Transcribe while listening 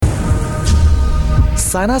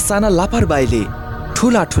साना साना लापरवाहीले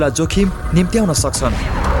ठूला ठूला जोखिम निम्त्याउन सक्छन्।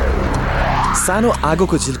 सानो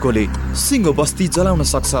आगोको झिल्कोले सिङ्गो बस्ती जलाउन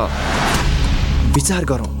सक्छ। विचार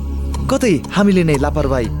गरौँ, कतै हामीले नै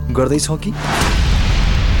लापरवाही गर्दैछौँ कि?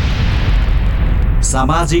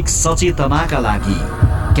 सामाजिक सचेतनाका लागि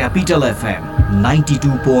capital FM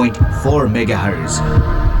 92.4 megahertz.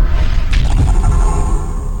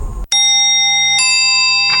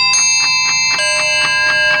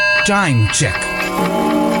 Time check.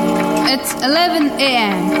 It's 11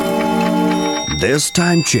 a.m. This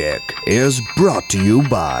time check is brought to you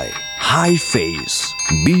by High Face.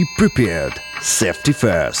 Be prepared. Safety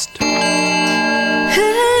first.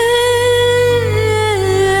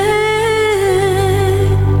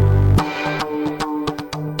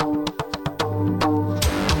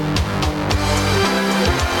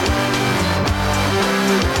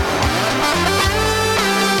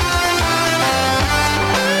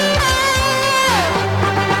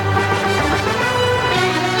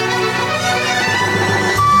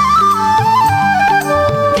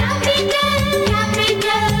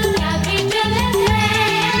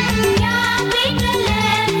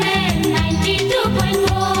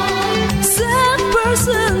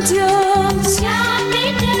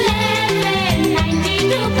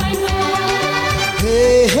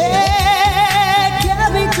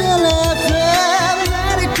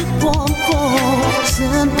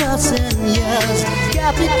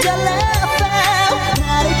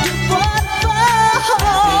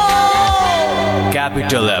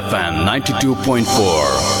 Capital FM 92.4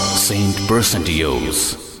 100%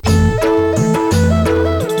 use.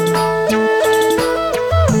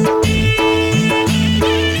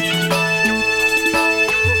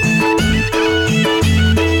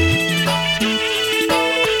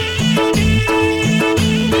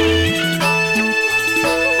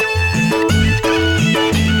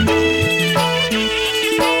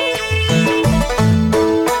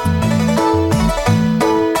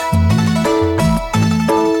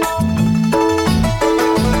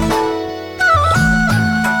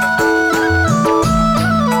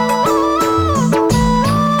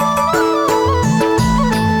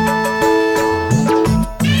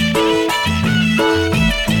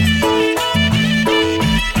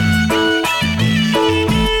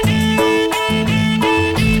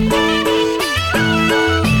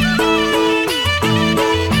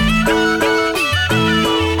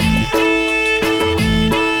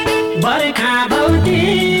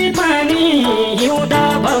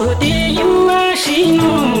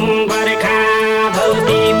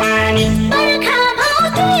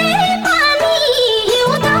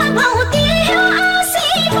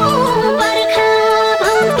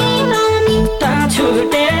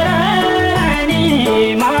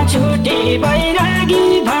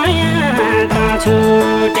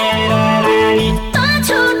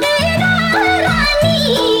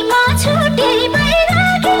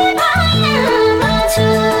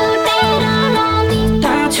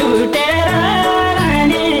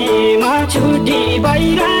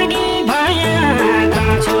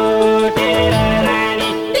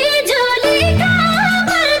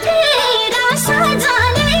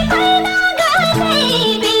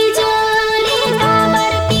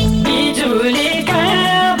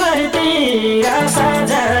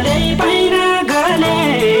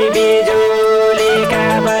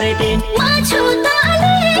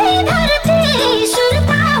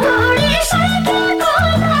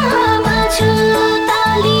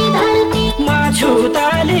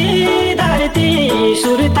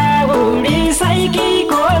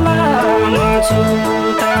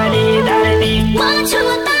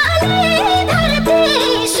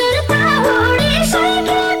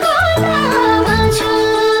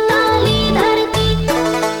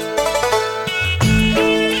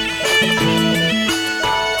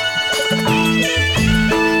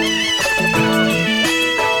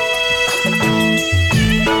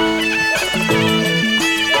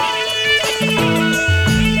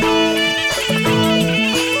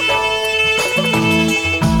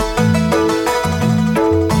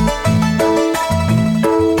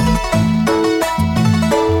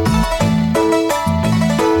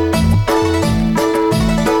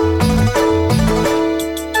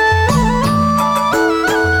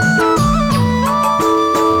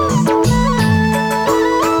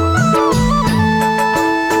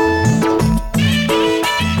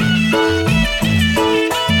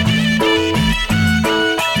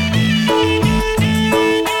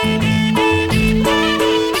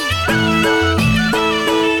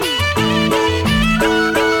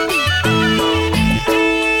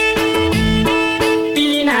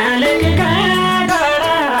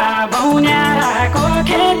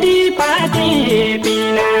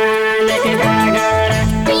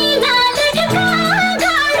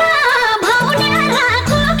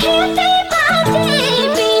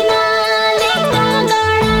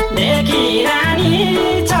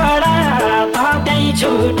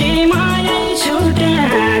 छुटी माया छुट्या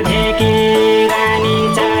ढेकी रानी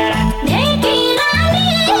चढा ढेकी रानी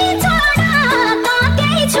चढा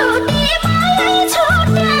ताकै छुटी माया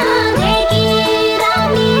छुट्या ढेकी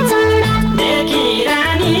रानी चढा ढेकी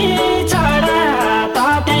रानी चढा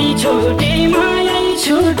ताकै छुटी माया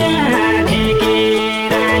छुट्या ढेकी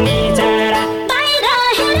रानी चढा बाहिर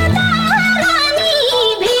हेर्दा रानी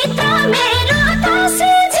भित्र मेरो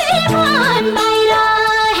दासी जीवन बाहिर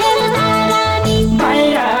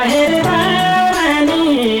हेर्दा रानी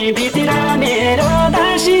भित्र मेरो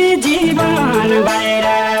दासी जीवन बाहिर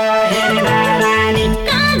हेर्दा रानी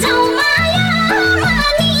कहाँ जाऊ माया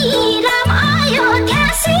मानी राम आयो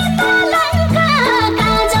त्यहाँ सीता लङ्का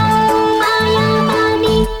कहाँ जाऊ माया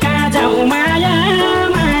मानी कहाँ जाऊ माया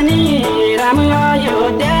मानी राम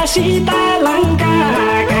अयोध्या सीता लङ्का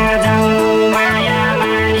कहाँ जाऊ माया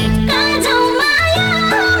मानी कहाँ जाऊ माया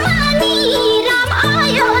मानी राम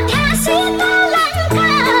आयो त्यहाँ सीता लङ्का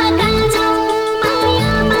कहाँ जाऊ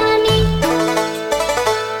माया मानी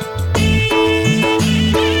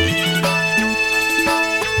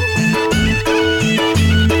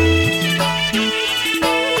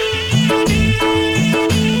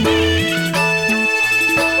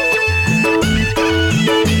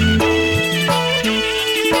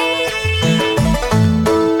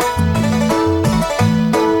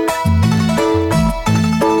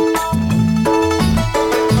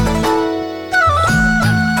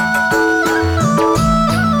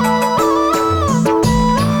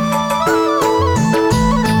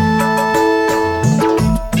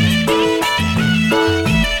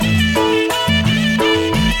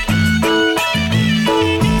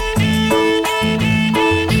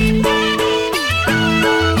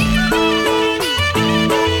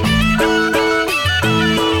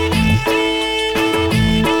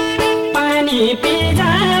पानी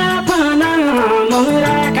पिजा पना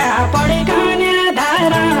मुराका पढेका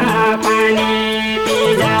धारा पानी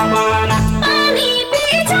पिजा पना पानी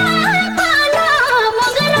पिजा पाना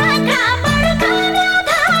मोगराका पड्काना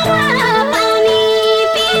धारा पानी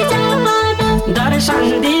पिजा पाना दर्शन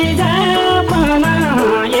दिजा पना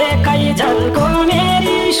एकै झल्को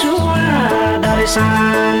मेरी सुवा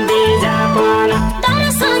दर्शन दिजा पना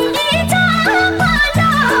दर्शन दिजा पाना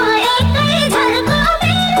एकै झल्को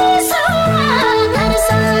मेरो सुवा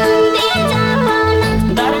दर्शन दिजा पाना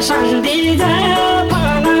दर्शन दिजा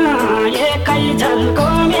पना एकै झल्को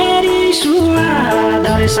मेरी सुवा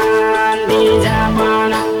दर्शन दिजा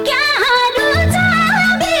पना क्याहरू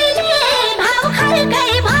जाबिले भाउ खर्कै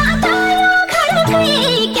भातायो खर्कै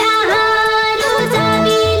क्याहरू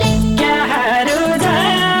जाबिले क्याहरू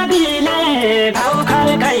जाबिले भाउ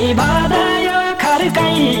खर्कै बधायो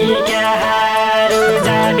खर्कै क्याहरू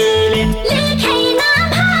जाबिले लेखेन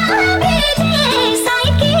भाबीले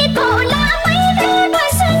साइकीको लामैले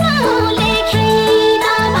बस्नु लेखेन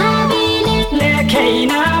भाबीले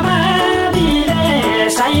लेखेन भाबीले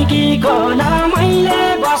साइकीको लामैले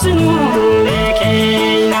बस्नु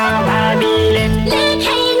लेखेन भाबीले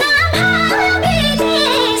लेखेन भाबीले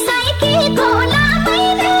साइकीको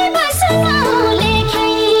लामैले बस्नु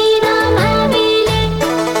लेखेन भाबीले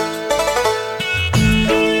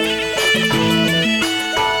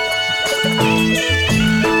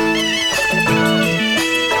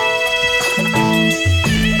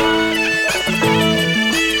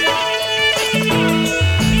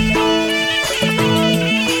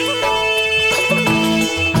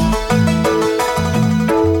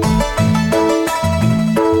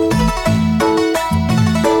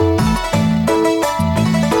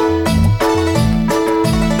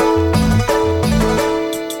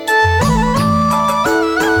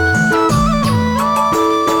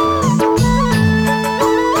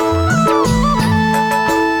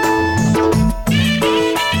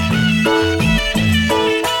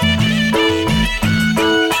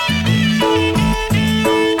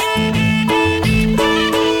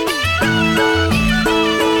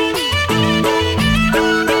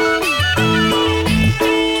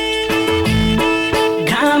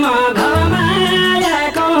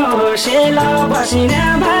सेला बसिन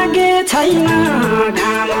भाग्य छैन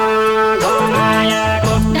घाम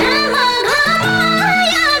घमायाको घाम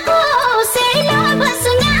घमायाको सेला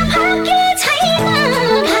बस्न भाग्य छैन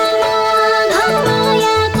घाम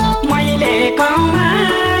घमायाको मैले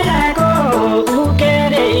कमायाको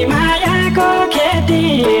उकेरे मायाको खेती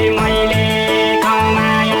मैले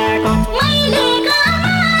कमायाको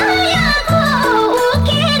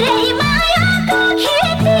उकेरे मायाको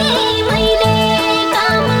खेती मैले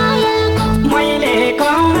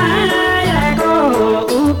कमायाको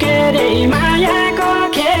उकेरे मायाको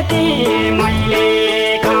खेती मैले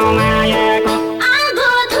कमायाको आगो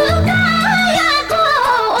धुकायाको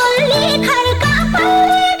ओली खर्का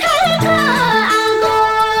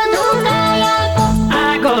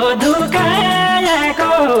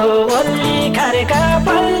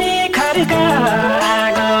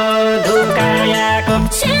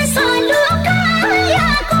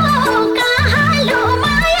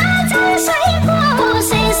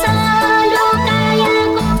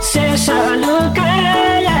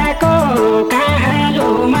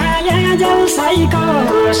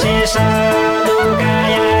शेष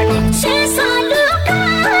लुकायाको शेष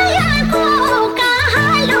लुकायाको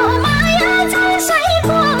कहाँलो माया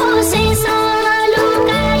जसैको शेष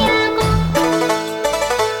लुकायाको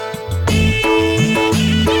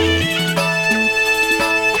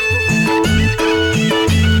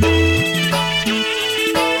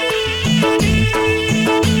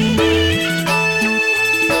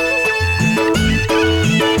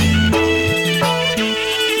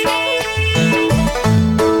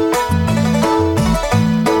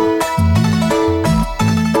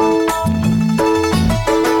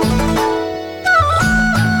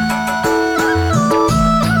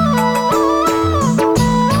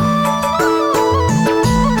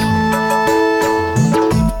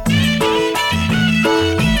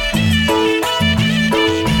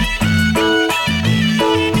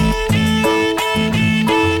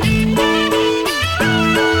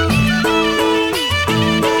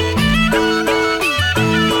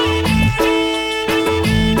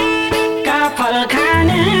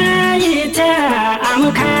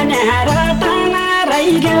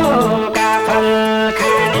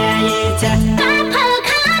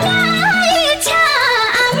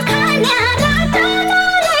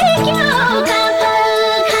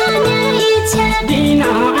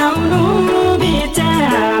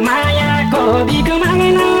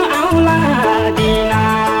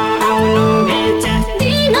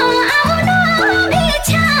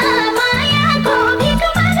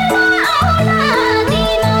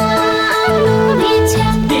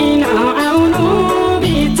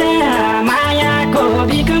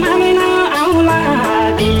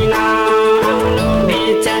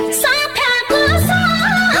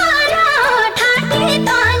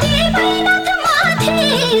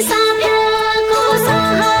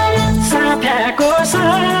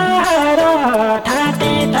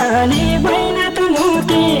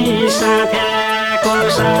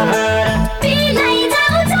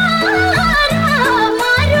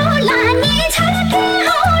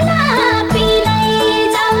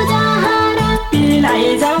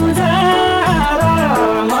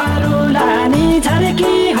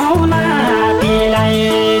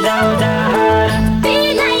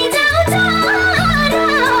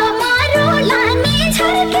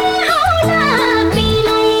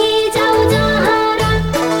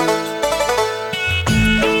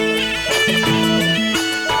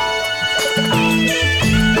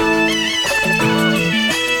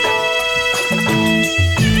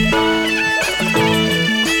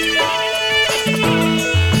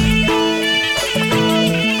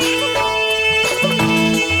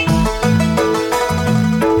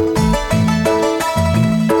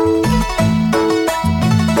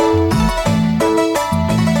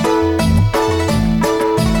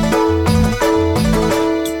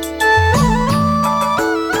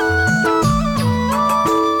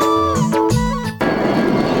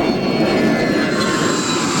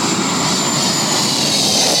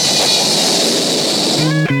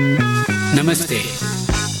Namaste.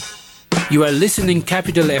 You are listening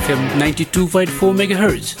Capital FM 92.4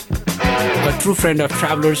 MHz, a true friend of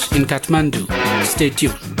travelers in Kathmandu. Stay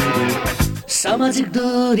tuned. सामाजिक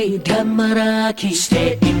दूरी ध्यानमा राखी Stay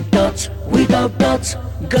in touch without touch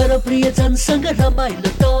गर प्रियजनसँग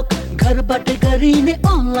रमाइलो टक घरबाटै गरिने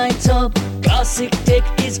online job classic take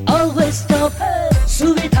is always top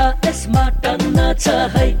सुविधा यसमा टन्न छ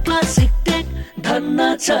है क्लासिक टेक धन्न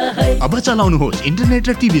छ है अब चलाउनुहोस् इन्टरनेट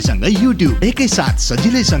र टिभी सँग युट्युब एकैसाथ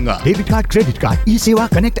सजिलैसँग डेबिट कार्ड क्रेडिट कार्ड ई सेवा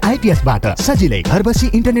कनेक्ट आइपीएस बाट सजिलै घर बसी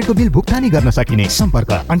इन्टरनेटको बिल भुक्तानी गर्न सकिने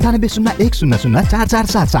सम्पर्क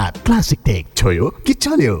 9801004477 क्लासिक टेक छोयो कि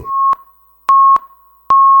चल्यो।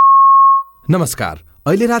 नमस्कार,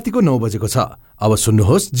 अहिले रातिको 9 बजेको छ। अब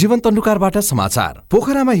सुन्नुहोस् जीवन तन्डुकारबाट समाचार।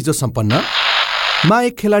 पोखरामा हिजो सम्पन्न मा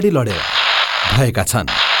एक खेलाडी लडेर भएका छन्।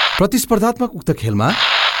 प्रतिस्पर्धात्मक उक्त खेलमा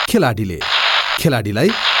खेलाडीलाई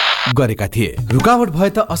गरेका थिए। रुकावट भए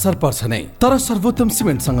त असर पर्छ नै, तर सर्वोत्तम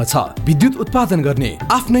सिमेन्टसँग छ विद्युत उत्पादन गर्ने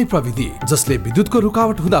आफ्नै प्रविधि जसले विद्युतको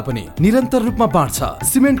रुकावट हुँदा पनि निरन्तर रूपमा बाँड्छ।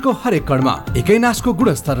 सिमेन्टको हरेक कणमा एकै नासको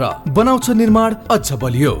गुणस्तर र बनाउँछ निर्माण अझ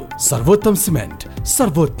बलियो। सर्वोत्तम सिमेन्ट,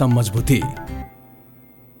 सर्वोत्तम मजबुती।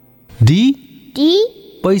 डी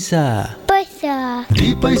पैसा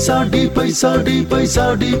डी पैसा डी पैसा डी पैसा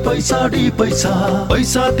डी पैसा डी पैसा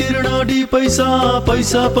पैसा तिर्न डी पैसा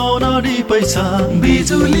पैसा पाउन डी पैसा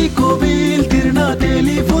बिजुलीको बिल तिर्न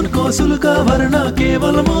टेलिफोनको शुल्क भर्न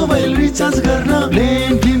केवल मोबाइल रिचार्ज गर्न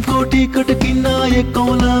प्लेन फिल्मको टिकट किन्न एक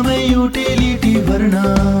कौलामै युटिलिटी भर्न।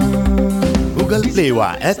 गुगल प्ले वा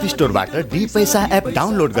एप स्टोरबाट डी पैसा एप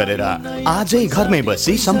डाउनलोड गरेर आजै घरमै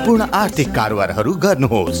बसी सम्पूर्ण आर्थिक कारोबारहरू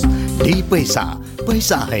गर्नुहोस्। डी पैसा,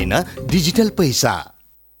 पैसा हैन डिजिटल पैसा।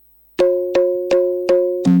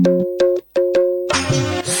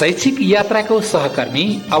 शैक्षिक यात्राको सहकर्मी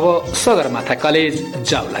अब Sagarmatha college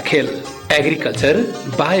Jawalakhel. Agriculture,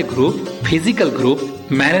 bio group, physical group,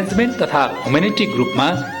 management तथा ह्युमेनिटी ग्रुपमा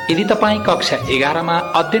यदि तपाईँ कक्षा 11मा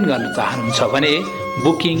अध्ययन गर्न चाहनुहुन्छ भने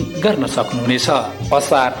बुकिङ गर्न सक्नुहुनेछ।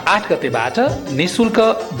 असार 8 गतेबाट निशुल्क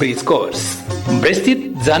ब्रिज कोर्स। विस्तृत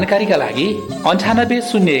जानकारीका लागि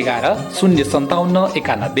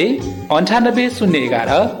 9801105791,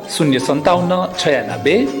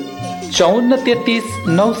 9801105796, 5433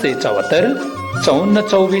 974,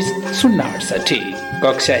 5424 068।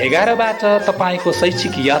 कक्षा 11बाट तपाईँको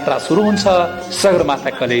शैक्षिक यात्रा सुरु हुन्छ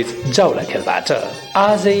सगरमाथा कलेज जावलाखेलबाट।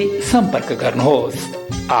 आजै सम्पर्क गर्नुहोस्,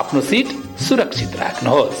 आफ्नो सिट सुरक्षित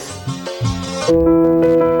राख्नुहोस्।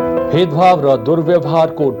 भेदभाव र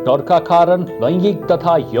दुर्व्यवहारको डरका कारण लैङ्गिक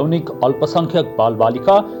तथा यौनिक अल्पसंख्यक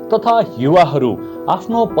बालबालिका तथा युवाहरू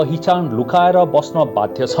आफ्नो पहिचान लुकाएर बस्न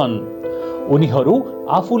बाध्य छन्। उनीहरू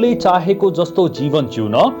आफूले चाहेको जस्तो जीवन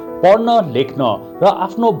जिउन, पढ्न, लेख्न र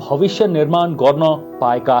आफ्नो भविष्य निर्माण गर्न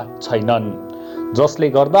पाएका छैनन्, जसले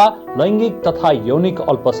गर्दा लैङ्गिक तथा यौनिक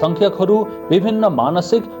अल्पसंख्यकहरू विभिन्न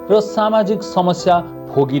मानसिक र सामाजिक समस्या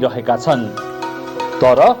भोगिरहेका छन्।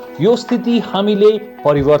 तर यो स्थिति हामीले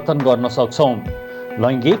परिवर्तन गर्न सक्छौं।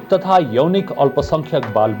 लैङ्गिक तथा यौनिक अल्पसंख्यक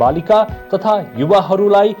बालबालिका तथा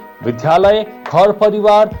युवाहरूलाई विद्यालय, घर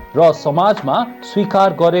परिवार र समाजमा स्वीकार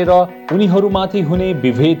गरेर उनीहरूमाथि हुने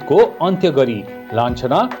विभेदको अन्त्य गरी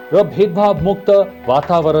लाञ्छना र भेदभाव मुक्त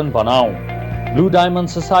वातावरण बनाऊ। ब्लू डायमन्ड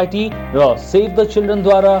सोसाइटी र सेभ द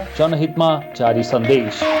चिल्ड्रेनद्वारा जनहितमा जारी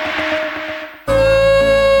सन्देश।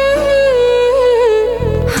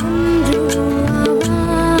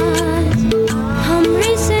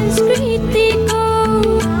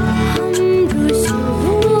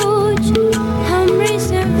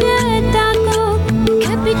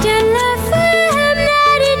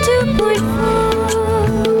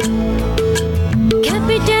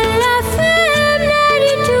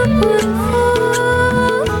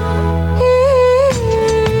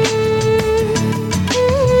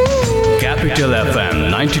 FM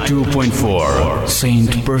 92.4,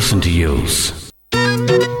 Saint Person to Use.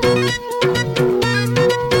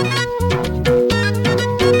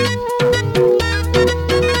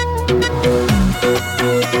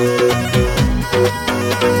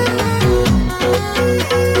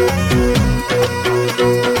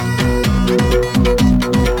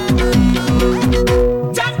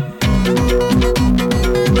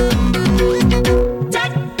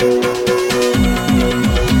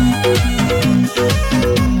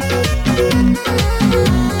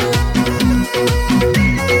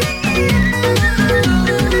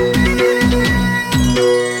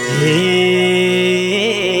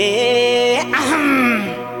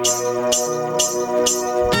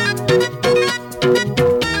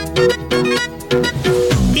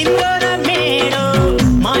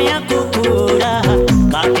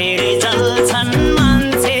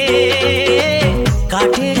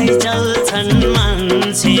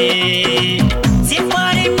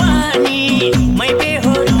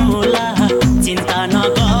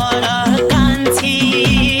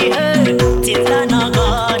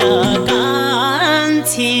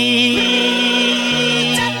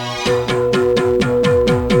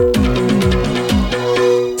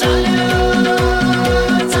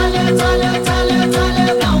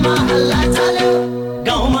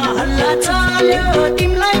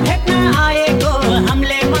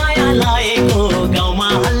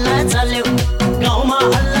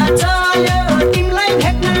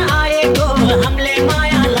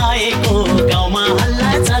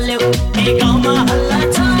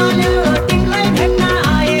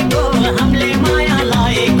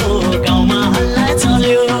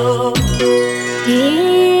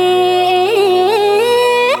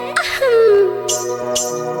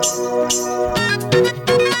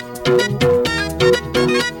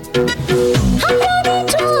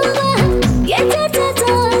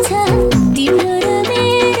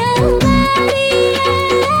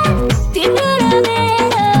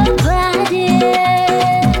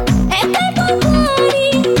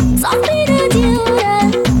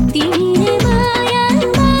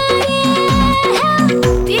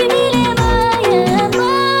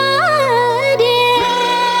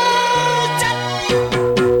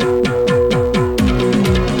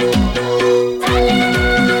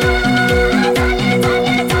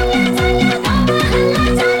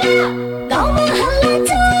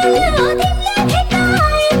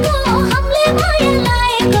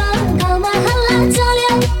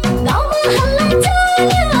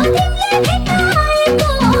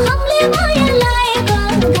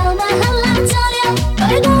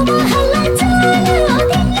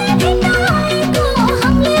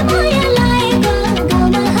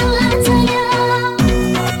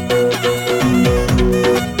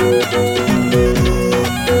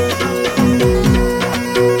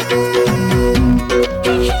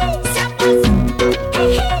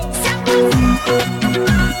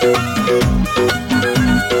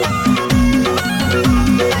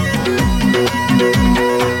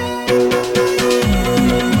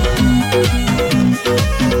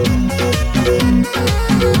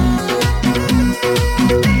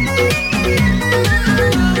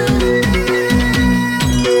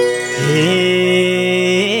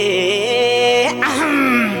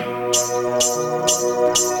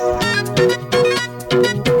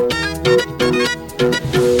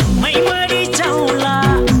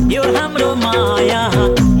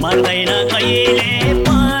 मर्दैन कहिले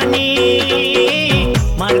पनि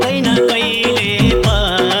मर्दैन कहिले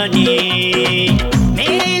पनि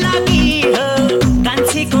मेरै लागि हो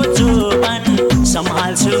कान्छीको जोबन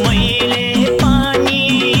सम्हाल्छु मैले पनि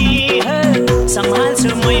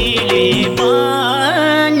सम्हाल्छु मैले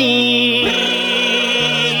पनि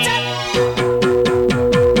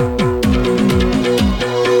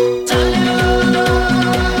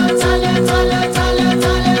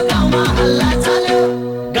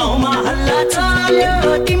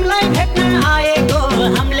तिमीलाई भेट्न आएको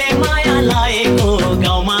हामीले माया लाएको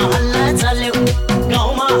गाउँमा हल्ला चल्यो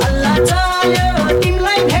गाउँमा हल्ला चल्यो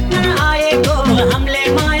तिमीलाई भेट्न आएको हामीले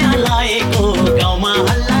माया लाएको गाउँमा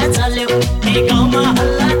हल्ला चल्यो ए गाउँमा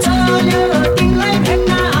हल्ला चल्यो तिमीलाई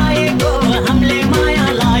भेट्न आएको हामीले माया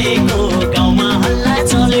लाएको गाउँमा हल्ला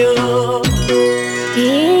चल्यो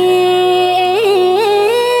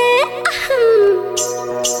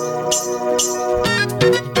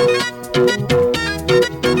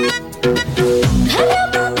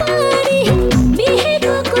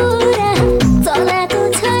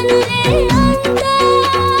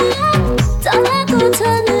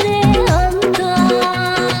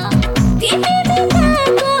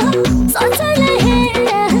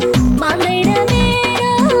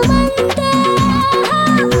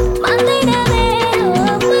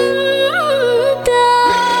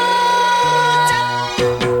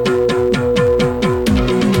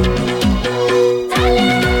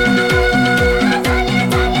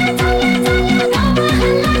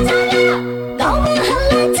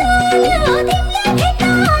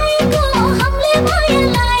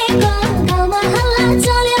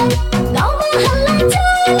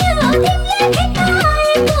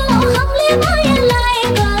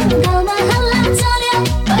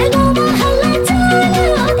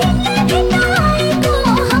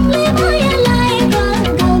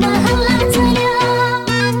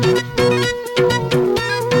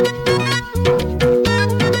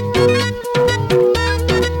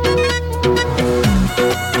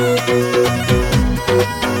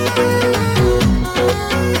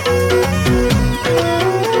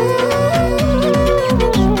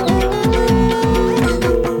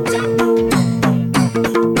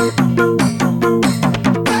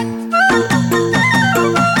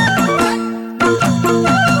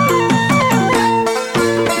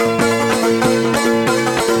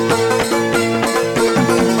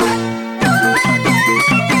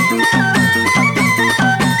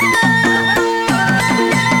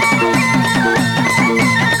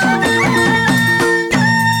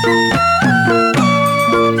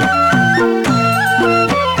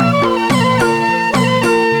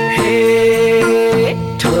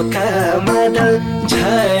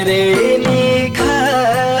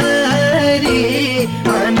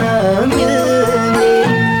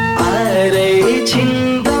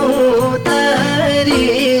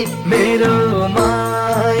मेरो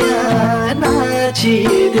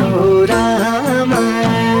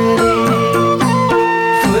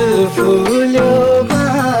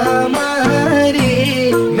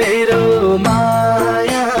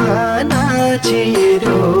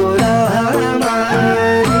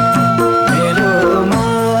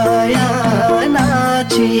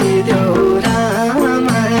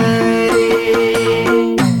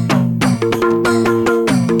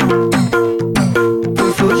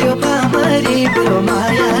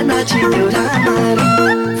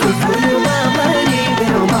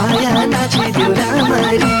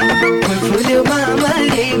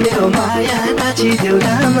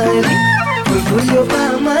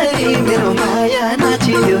माया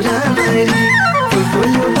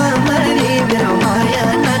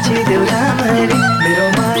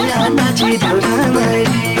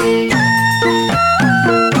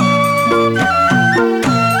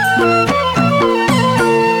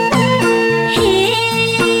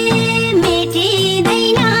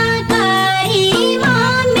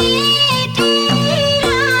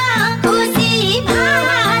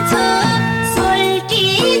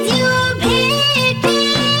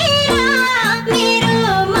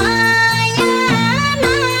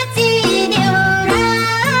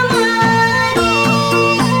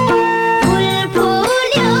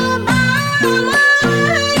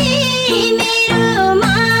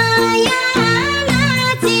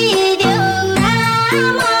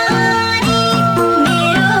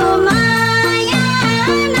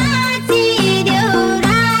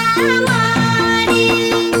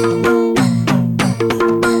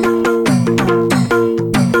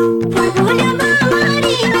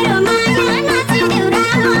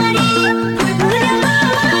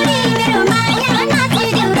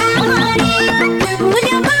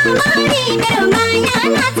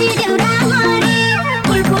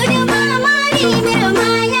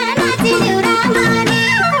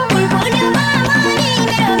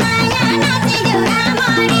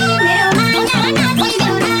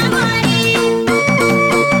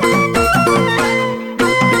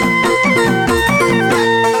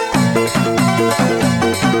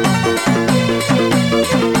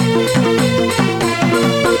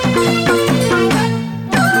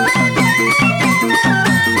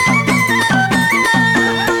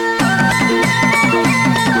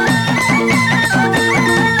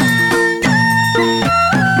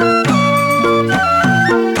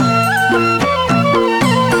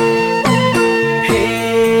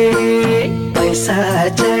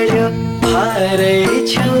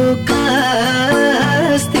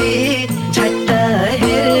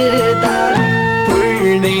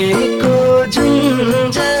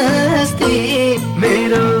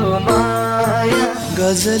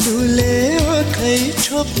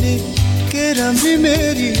राम्री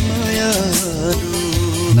मेरी माया।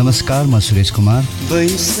 नमस्कार, म सुरेश कुमार।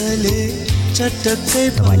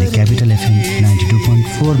 तपाईँले क्यापिटल एफएम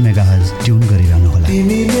 92.4 मेगाहर्ज ट्युन गरिरहनु होला।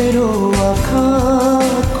 तिमी मेरो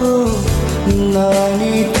आँखाको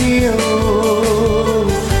नानी थियो,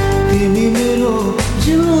 तिमी मेरो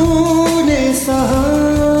जिउने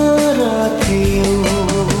सहारा थियो।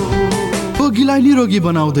 रोगीलाई निरोगी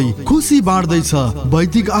बनाउँदै खुसी बाँड्दैछ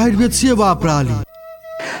वैदिक आयुर्वेद सेवा प्रणाली।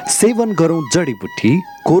 सेवन गरौँ जडीबुटी,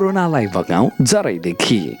 कोरोनालाई भगाऊ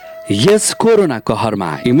जरैदेखि। यस कोरोना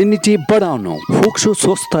कहरमा इम्युनिटी बढाउनु, फोक्सो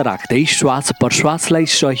स्वस्थ राख्दै श्वास प्रश्वासलाई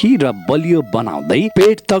सही र बलियो बनाउँदै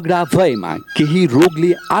पेट तगडा भएमा केही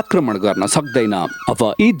रोगले आक्रमण गर्न सक्दैन। अब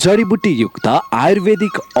यी जडीबुटी युक्त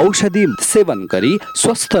आयुर्वेदिक औषधि सेवन गरी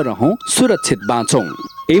स्वस्थ रहौं, सुरक्षित बाँचौं।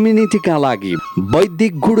 इम्युनिटीका लागि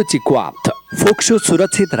वैदिक गुडुची क्वाथ, फोक्सो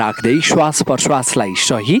सुरक्षित राख्दै श्वास प्रश्वासलाई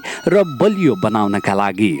सही र बलियो बनाउनका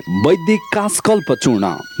लागि वैदिक कासकल्प चूर्ण,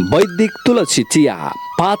 वैदिक तुलसी चिया,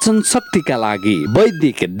 पाचन शक्तिका लागि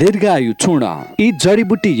वैदिक दीर्घायु चूर्ण। यी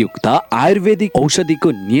जडीबुटी युक्त आयुर्वेदिक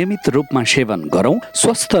औषधिको नियमित रूपमा सेवन गरौं,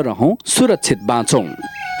 स्वस्थ रहौं, सुरक्षित बाँचौं।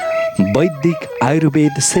 वैदिक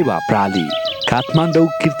आयुर्वेद सेवा प्रणाली, काठमाडौँ,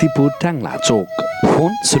 कीर्तिपुर, टाङ्ला चोक।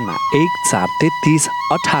 Phone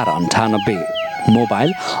 0143331898,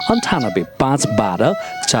 mobile 985124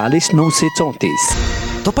 40934।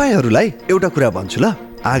 तपाईहरूलाई एउटा कुरा भन्छु ल,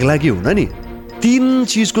 आग लागि हुन नि 3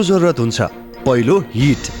 चिजको जरुरत हुन्छ। पहिलो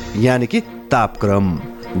हिट यानि कि तापक्रम,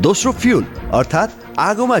 दोस्रो फ्युल अर्थात्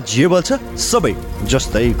आगोमा जे बल्छ सबै,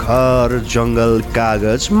 जस्तै घर, जङ्गल,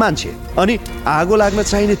 कागज, मान्छे। अनि आगो लाग्न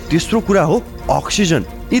चाहिने तेस्रो कुरा हो अक्सिजन।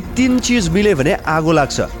 यी 3 चिज मिले भने आगो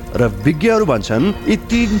लाग्छ र विज्ञहरू भन्छन् यी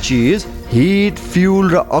 3 चिज हिट, फ्युल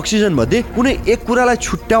र अक्सिजन मध्ये कुनै एक कुरालाई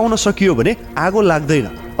छुट्याउन सकियो भने आगो लाग्दैन।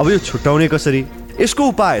 अब यो छुट्याउने कसरी? यसको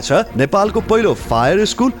उपाय छ नेपालको पहिलो फायर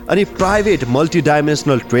स्कुल अनि private multi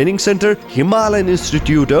dimensional training centre Himalayan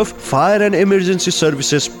Institute of Fire and Emergency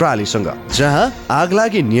Services प्रालीसँग, जहाँ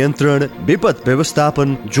आगलागी नियन्त्रण, विपद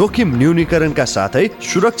व्यवस्थापन, जोखिम न्यूनीकरणका साथै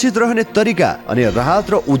सुरक्षित रहने तरिका अनि राहत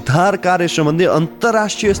र उद्धार कार्य सम्बन्धी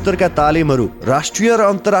अन्तर्राष्ट्रिय स्तरका तालिमहरू राष्ट्रिय र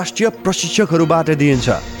अन्तर्राष्ट्रिय प्रशिक्षकहरूबाट दिइन्छ।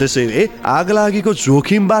 त्यसैले आगलागीको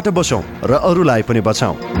जोखिमबाट बचौं र अरूलाई पनि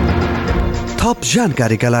बचाउँ। थप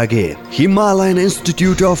जानकारीका लागि Himalayan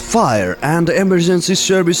Institute of Fire and Emergency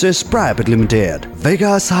Services private limited,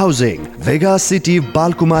 Vegas housing, Vegas city,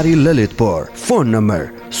 Balkumari, Lalitpur. Phone number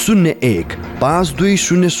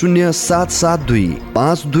 0152000772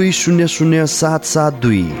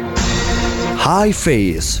 52000772। High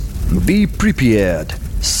face, be prepared,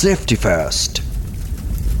 safety first.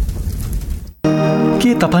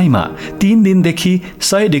 के तपाईमा 3 दिनदेखि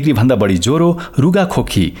 100 डिग्री भन्दा बढी ज्वरो, रुगा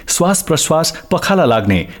खोकी, श्वास प्रश्वास, पखाला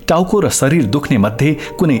लाग्ने, टाउको र शरीर दुख्ने मध्ये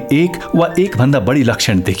कुनै एक वा एक भन्दा बढी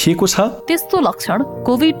लक्षण देखिएको छ? त्यस्तो लक्षण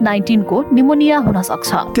कोभिड-19 को निमोनिया हुन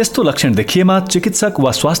सक्छ। त्यस्तो लक्षण देखिएमा चिकित्सक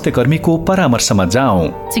वा स्वास्थ्य कर्मीको परामर्शमा जाऊ।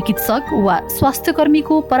 चिकित्सक वा स्वास्थ्य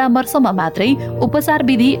कर्मीको परामर्शमा मात्रै उपचार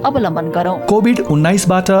विधि अवलम्बन गरौँ। कोभिड-19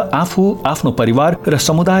 बाट आफू, आफ्नो परिवार र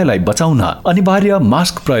समुदायलाई बचाउन अनिवार्य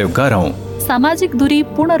मास्क प्रयोग गरौँ। सामाजिक दूरी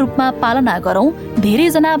पूर्ण रूपमा पालना गरौँ। धेरै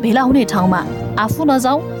जना भेला हुने ठाउँमा आफू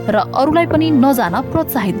नजाऊ र अरूलाई पनि नजान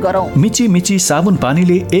प्रोत्साहित गरौँ। मिची मिची साबुन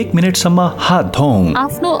पानीले 1 मिनेटसम्म हात धौँ।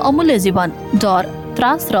 आफ्नो अमूल्य जीवन डर,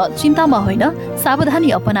 त्रास र चिन्तामा होइन, सावधानी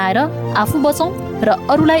अपनाएर आफू बचौँ र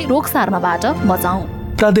अरूलाई रोग सार्नबाट बचाऊ।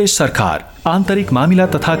 प्रदेश सरकार, आन्तरिक मामिला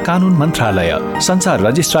तथा कानून मन्त्रालय, संचार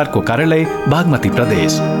रजिस्ट्रारको कार्यालय, बागमती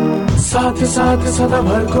प्रदेश। साथ साथ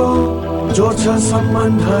सदाभरको जोड्छ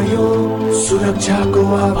सम्बन्ध यो, सुरक्षाको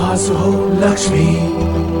आभास हो लक्ष्मी।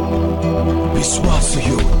 विश्वास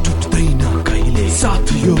यो टुट्दैन कहिले, साथ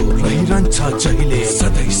यो रहिरहन्छ जहिले,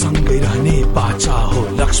 सधैँ सँगै रहने बाचा हो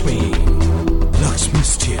लक्ष्मी। लक्ष्मी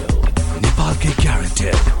स्टिल, नेपालकै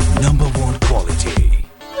ग्यारेन्टेड नम्बर 1 क्वालिटी।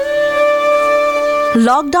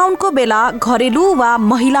 लकडाउनको बेला घरेलु वा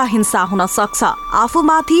महिला हिंसा हुन सक्छ।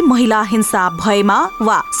 आफूमाथि महिला हिंसा भएमा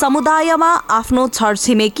वा समुदायमा आफ्नो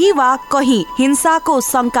छरछिमेकी वा कहीँ हिंसाको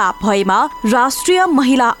शंका भएमा राष्ट्रिय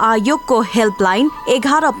महिला आयोगको हेल्पलाइन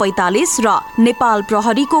 1145 र नेपाल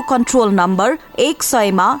प्रहरीको कन्ट्रोल नम्बर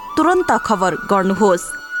 100 मा तुरन्त खबर गर्नुहोस्।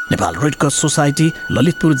 Nepal Red Cross Society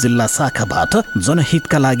Lalitpur जिल्ला शाखाबाट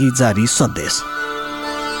जनहितका लागि जारी सन्देश।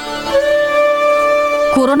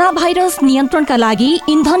 कोरोना भाइरस नियन्त्रणका लागि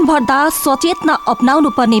इन्धन भर्दा सचेतना अपनाउनु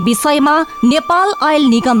पर्ने विषयमा नेपाल आयल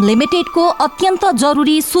निगम लिमिटेडको अत्यन्त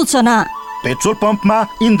जरुरी सूचना। पेट्रोल पम्पमा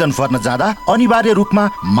इन्धन भर्न जाँदा अनिवार्य रूपमा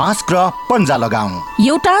मास्क र पन्जा लगाऊ।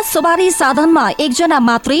 एउटा सवारी साधनमा एकजना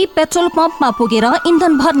मात्रै पेट्रोल पम्पमा पुगेर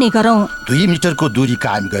इन्धन भर्ने गरौँ। 2 मिटरको दूरी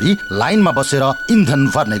कायम गरी लाइनमा बसेर इन्धन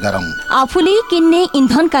भर्ने गरौँ। आफूले किन्ने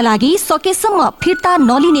इन्धनका लागि सकेसम्म फिर्ता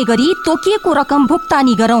नलिने गरी तोकिएको रकम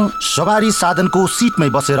भुक्तानी गरौँ। सवारी साधनको सिटमै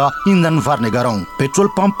बसेर इन्धन भर्ने गरौँ। पेट्रोल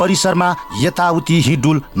पम्प परिसरमा यताउति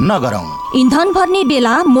हिडुल नगरौँ। इन्धन भर्ने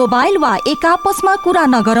बेला मोबाइल वा एक आपसमा कुरा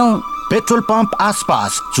नगरौँ। पेट्रोल पम्प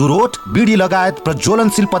आसपास चुरोट, बिडी लगायत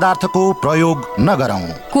प्रज्वलनशील पदार्थको प्रयोग नगरौँ।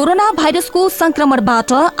 कोरोना भाइरसको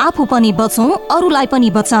संक्रमणबाट आफू पनि बचौँ, अरूलाई पनि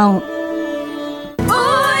बचाऊ।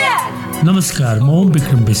 नमस्कार, म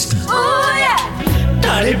Vikram Bista.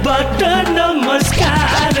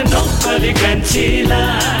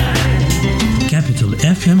 Capital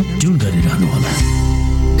FM tune गरिरहनु होला।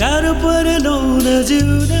 गाह्रो परेन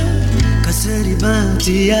जिउन कसरी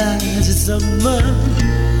बाँची आजसम्म,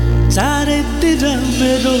 चारैतिर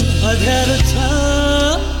मेरो अँध्यारो छ।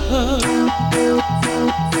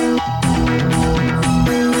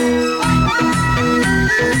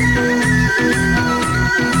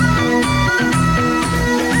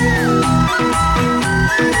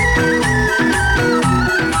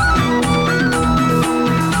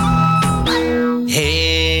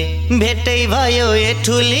 भेटै भयो ए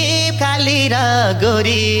ठुली काली र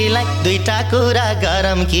गोरीलाई, दुईटा कुरा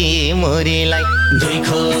गरम कि मुरीलाई। दुई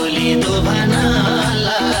खोली दोभाना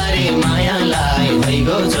रे मायालाई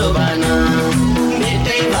भइगो जोबाना।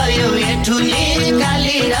 भेटै भयो ए ठुली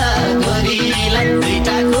काली र गोरीलाई,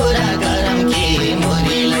 दुईटा कुरा गरम कि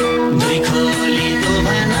मुरीलाई। दुई खोली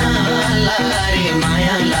दोभाना रे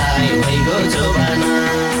मायालाई भइगो जोबाना।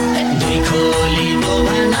 दुई खोली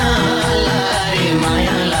दोभाना रे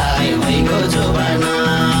मायालाई भइगो जोबाना।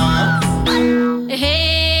 हे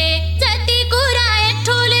जति कुरा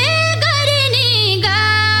ठुले गरिनी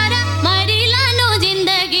गारा, मरिलानु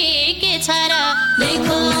जिन्दगी के छ र। दुई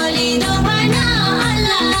खोली दोभाना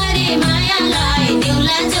रे मायालाई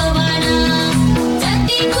दिउला जोबाना।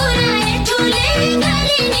 जति कुरा ठुले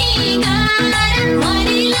गरिनी गारा,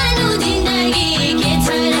 मरिलानु जिन्दगी के छ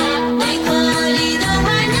र। दुई खोली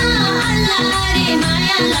दोभाना रे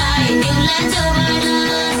मायालाई दिउला जोबाना।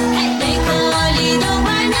 दुई खोली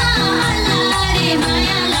दोभाना रे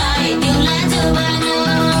मायालाई दिउला जोबाना।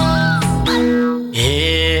 हे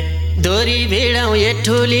दोरी भिडौँ ए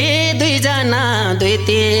ठुली दुईजना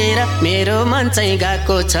दुईतिर, मेरो मन चाहिँ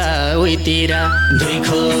गएको छ उहीतिर। दुई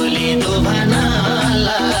खोली दोभाना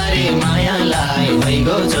रे मायालाई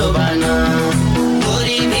भइगो जोबाना।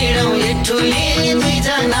 दोरी भिडौँ ए ठुली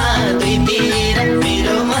दुईजना दुईतिर,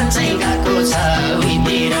 मेरो मन चाहिँ गएको छ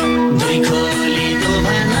उहीतिर। दुई खोली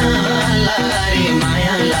दोभाना रे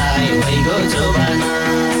मायालाई भइगो जोबाना।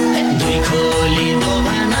 दुई खोली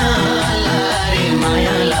दोभाना रे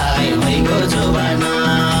मायालाई भइगो जोबाना।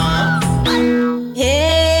 हे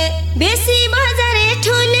बेसी बजार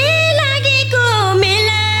ठुले लागेको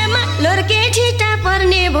मेलामा, लोर्के ठिटा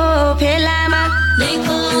पर्ने भो फेलामा। दुई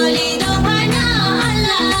खोली दोभाना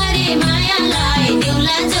रे मायालाई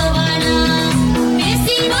दिउला जोबाना।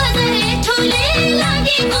 बेसी बजार ठुले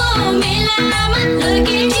लागेको मेलामा,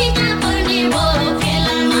 लोर्के ठिटा पर्ने भो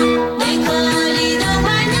फेलामा। दुई खोली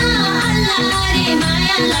दोभाना रे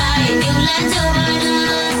मायालाई दिउला जोबाना।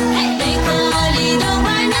 दुई खोली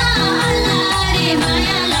दोभाना रे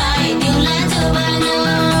मायालाई दिउला जोबाना।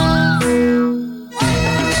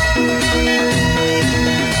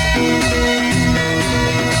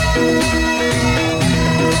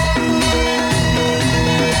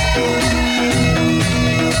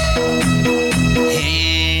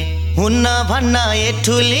 हुन्न भन्न ए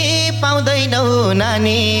ठुली पाउँदैनौ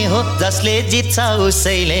नानी हो, जसले जित्छ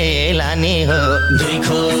उसैले लाने हो। दुई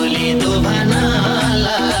खोली दोभाना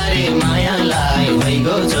रे मायालाई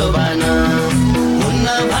भइगो जोबाना। हुन्न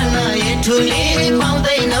भन्न ए ठुली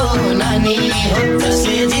पाउँदैनौ नानी हो,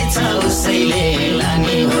 जसले जित्छ उसैले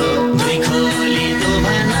लाने हो। दुई खोली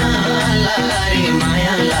दोभाना रे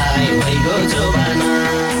मायालाई भइगो जोबाना।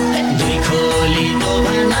 दुई खोली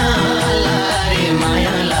दोभाना रे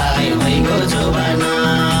मायालाई भइगो जोबाना।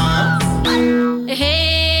 हे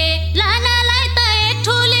लानालाई त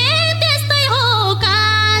ठुले त्यस्तै हो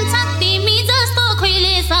कान्छ, तिमी जस्तो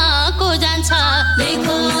खुइले सको जान्छ। दुई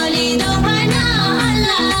खोली दोभाना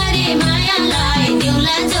रे मायालाई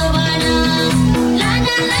दिउला जोबाना।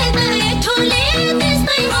 लानालाई त ठुले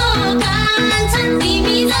त्यस्तै हो कान्छ,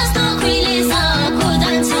 तिमी जस्तो खुइले सको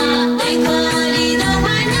जान्छ। दुई खोली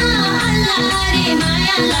दोभाना रे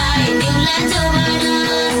मायालाई दिउला जोबाना।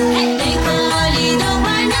 दुई खोली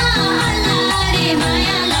दोभाना रे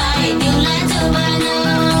मायालाई दिउला जोबाना।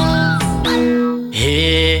 हे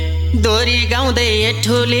दोरी गाउँ गाउँदै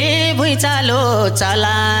एठुले भुइँचालो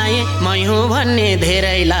चलाए मै हुँ भन्ने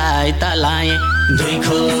धेरैलाई तलाए दुई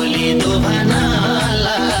खोली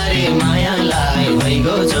दोभानालाई मायालाई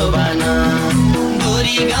भइगो जोबाना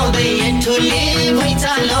दोरी गाउँदै एठुले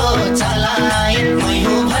भुइँचालो चलाए मै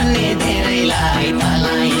हुँ भन्ने धेरैलाई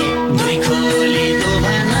तलाए दुई खोली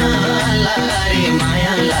दोभानालाई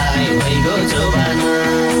मायालाई भइगो जोबाना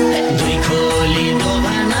दुई खोली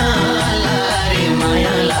दोभानालाई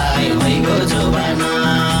मायालाई भइगो जोबाना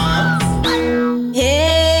हे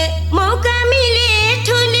मौका मिले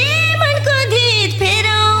ठुले मनको धित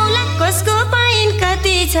फेरौला कसको पाइन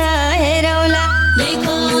कति छ हेरौला दुई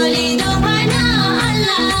खोली दोभाना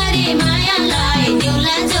अल्लाह रे मायालाई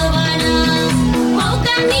दिउला जोबाना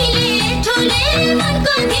मौका मिले ठुले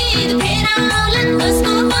मनको धित फेरौला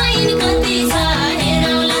कसको पाइन कति छ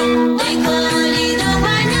हेरौला दुई खोली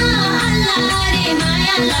दोभाना अल्लाह रे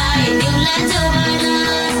मायालाई दिउला जोबाना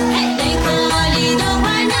दुई खोली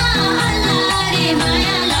दोभाना अल्लाह रे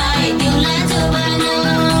मायालाई दिउला जोबाना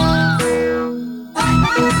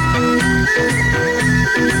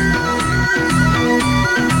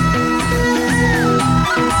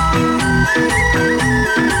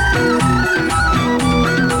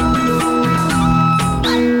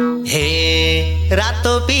हे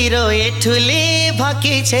रातो पिरो एठुले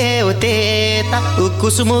भकी छेउ त्यता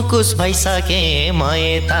उकुस मुकुस भइसके म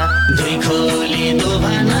यता दुई खोली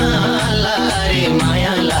दोभानालाई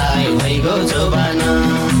मायालाई भइगो जोबाना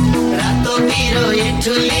रातो पिरो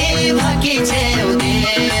एठुले भकी छेउ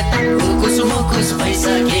त्यता उकुस मुकुस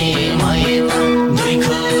भइसके म यता दुई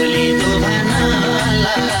खोली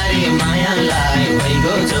दोभानालाई मायालाई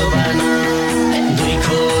भइगो जोबाना दुई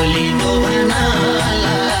खोली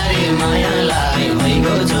दोभानालाई मायालाई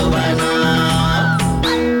भइगो जोबाना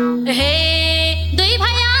हे दुई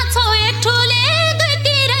भैया छौ एठुले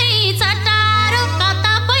दुईतिरै चटारो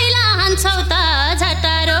कता पहिला हान्छौ त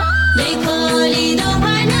झटारो दुई खोली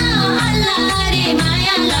दोभाना अल्लाह रे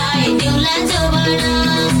मायालाई दिउला जोबाना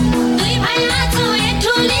दुई भैया छौ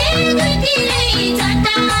एठुले दुईतिरै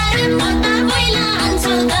चटारो कता पहिला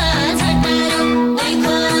हान्छौ त झटारो दुई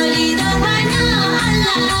खोली दोभाना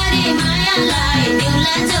अल्लाह रे मायालाई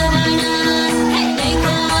दिउला जोबाना दुई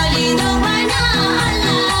खोली दोभाना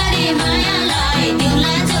अल्लाह रे मायालाई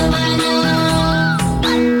दिउला जोबाना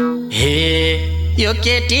हे यो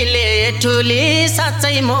केटीले एठुले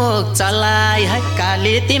साँच्चै मुख चलाइ है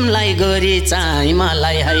काली तिमलाई गोरी चाहिँ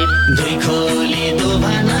मलाई है दुई खोली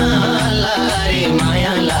दोभानालाई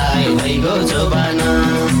मायालाई भइगो जोबाना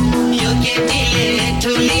यो केटीले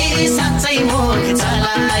एठुले साँच्चै मुख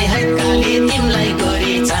चलाइ है काली तिमलाई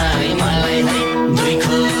गोरी चाहिँ मलाई है दुई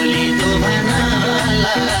खोली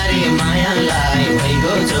दोभानालाई मायालाई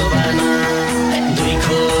भइगो जोबाना दुई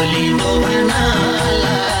खोली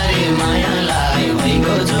दोभानालाई मायालाई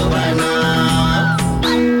भइगो जोबाना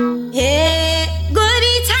हे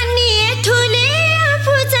गोरी छान्नी एठुले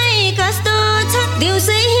आफू चाहिँ कस्तो छ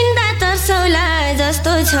दिउँसै हिँड्दा तर्सौला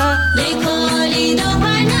जस्तो छ दुई खोली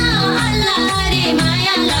दोभाना अल्लाह रे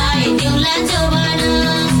मायालाई दिउला जोबाना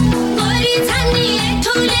गोरी छान्नी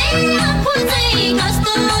एठुले आफू चाहिँ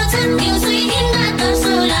कस्तो छ दिउँसै हिँड्दा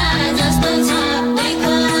तर्सौला जस्तो छ दुई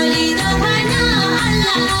खोली दोभाना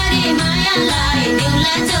अल्लाह रे मायालाई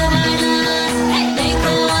दिउला जोबाना दुई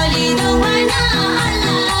खोली दोभाना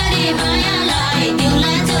अल्लाह रे मायालाई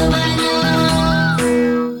दिउला जोबाना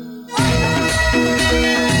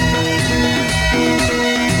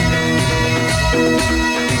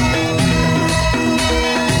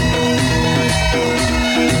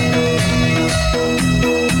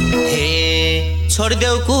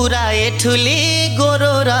छोडिदेऊ कुरा एठुली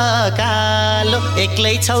गोरो र कालो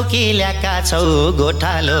एक्लै छौ कि ल्याका छौ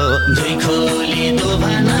गोठालो दुई खोली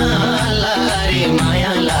दोभानालाई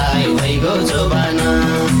मायालाई भइगो जोबाना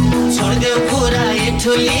छोडिदेऊ कुरा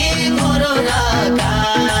एठुली गोरो र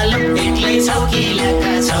कालो एक्लै छौ कि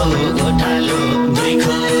ल्याका छौ गोठालो दुई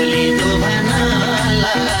खोली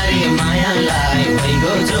दोभानालाई मायालाई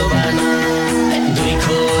भइगो जोबाना दुई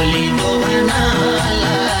खोली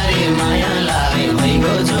दोभानालाई मायालाई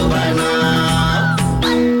भइगो जोबाना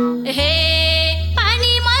हे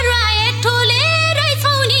पानी मरुवा एठुले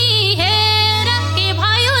रहेछौ नि हेर के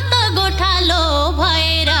भयो त गोठालो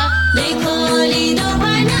भएर दुई खोली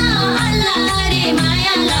दोभाना अल्लाह रे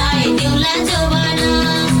मायालाई दिउला जोबाना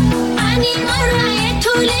पानी मरुवा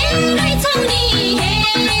एठुले रहेछौ नि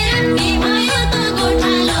हेर के भयो त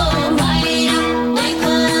गोठालो भएर दुई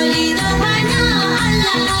खोली दोभाना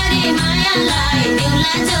अल्लाह रे मायालाई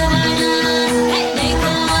दिउला जोबाना दुई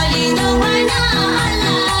खोली दोभाना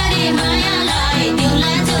अल्लाह रे मायालाई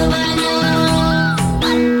दिउला जोबाना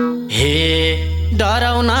हे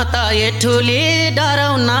डराउन त एठुली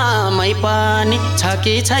डराउन मै पनि छ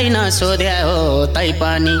कि छैन सोध्या हो तै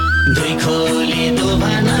पनि दुई खोली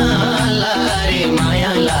दुभाना रे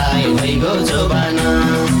मायालाई भइगो जोबाना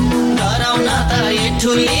डराउन त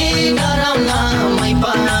ठुली डराउन मै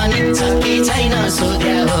पनि छ कि छैन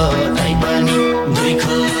सोध्या हो तै पनि दुई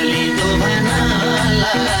खोली दुभाना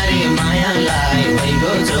रे मायालाई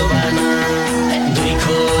भइगो जोबाना दुई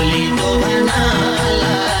खोली दुभाना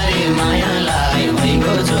रे मायालाई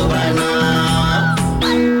भइगो जोबाना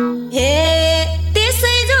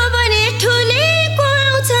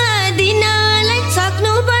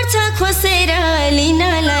खोसेर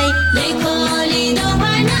लिनलाई दुई खोली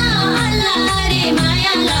दोबाना अल्लाह रे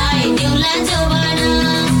मायालाई दिउला जोबाना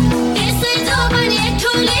त्यसै जोबाने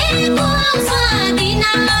ठुले आउँछ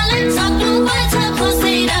दिनलाई सक्नुपर्छ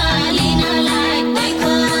खोसेर लिनलाई दुई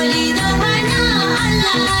खोली दोबाना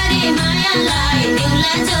अल्लाह रे मायालाई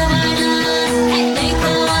दिउला जोबाना दुई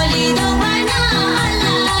खोली दोबाना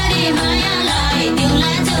अल्लाह रे मायालाई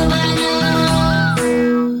दिउला जोबाना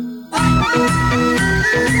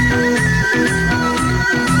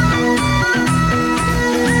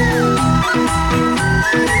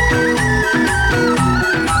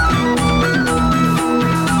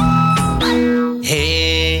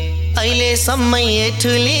समय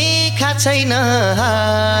ठुली छैन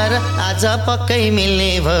हार आज पक्कै मिल्ने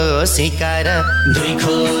भयो सिकार दुई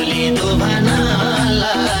खोली दोबाना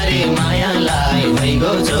रे मायालाई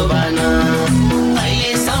भइगो जोबाना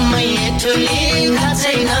अहिले समय ठुली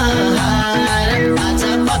छैन